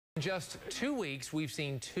In just 2 weeks, we've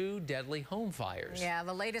seen 2 deadly home fires. Yeah,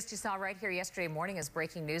 the latest you saw right here yesterday morning is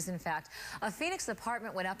breaking news. In fact, a Phoenix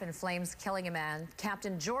apartment went up in flames, killing a man.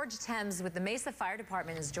 Captain George Temes with the Mesa Fire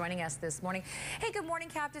Department is joining us this morning. Hey, good morning,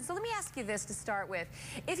 Captain. So let me ask you this to start with.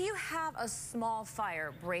 If you have a small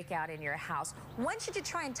fire break out in your house, when should you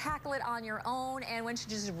try and tackle it on your own, and when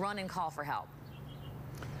should you just run and call for help?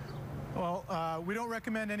 Well, we don't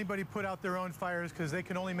recommend anybody put out their own fires because they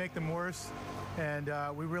can only make them worse. And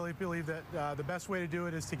we really believe that the best way to do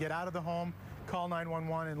it is to get out of the home, call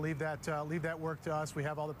 911, and leave that work to us. We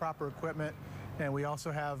have all the proper equipment, and we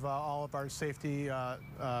also have all of our safety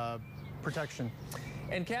protection.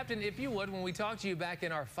 And Captain, if you would, when we talk to you back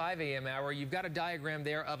in our 5 a.m. hour, you've got a diagram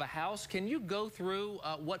there of a house. Can you go through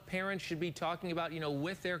what parents should be talking about,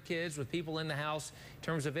 with their kids, with people in the house, in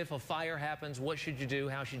terms of if a fire happens, what should you do,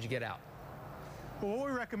 how should you get out? Well,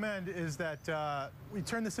 what we recommend is that we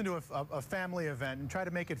turn this into a family event and try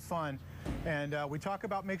to make it fun. And we talk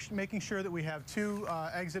about making sure that we have 2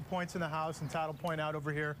 exit points in the house, and Todd will point out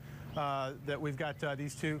over here that we've got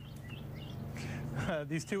these two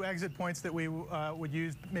exit points that we would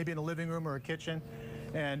use maybe in a living room or a kitchen.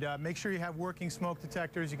 And make sure you have working smoke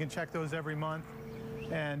detectors. You can check those every month.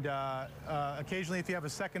 And occasionally, if you have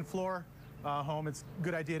a second floor home, it's a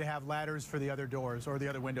good idea to have ladders for the other doors, or the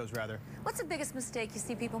other windows rather. What's the biggest mistake you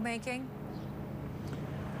see people making?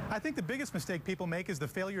 I think the biggest mistake people make is the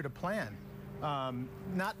failure to plan.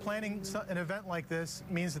 Not planning an event like this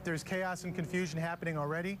means that there's chaos and confusion happening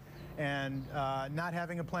already, and not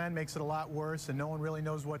having a plan makes it a lot worse, and no one really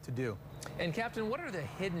knows what to do. And Captain, what are the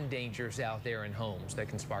hidden dangers out there in homes that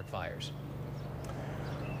can spark fires?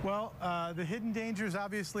 Well, the hidden dangers,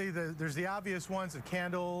 obviously, there's the obvious ones of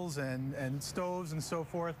candles and stoves and so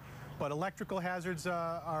forth, but electrical hazards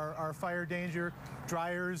are fire danger.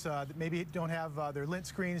 Dryers that maybe don't have their lint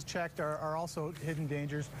screens checked are also hidden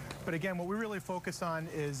dangers. But again, what we really focus on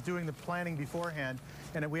is doing the planning beforehand,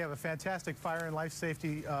 and we have a fantastic fire and life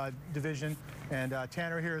safety division, and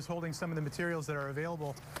Tanner here is holding some of the materials that are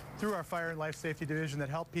available through our fire and life safety division that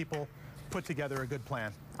help people put together a good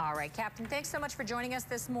plan. All right, Captain, thanks so much for joining us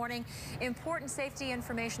this morning. Important safety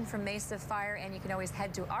information from Mesa Fire, and you can always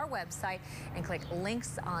head to our website and click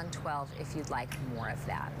links on 12 if you'd like more of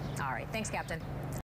that. All right, thanks, Captain.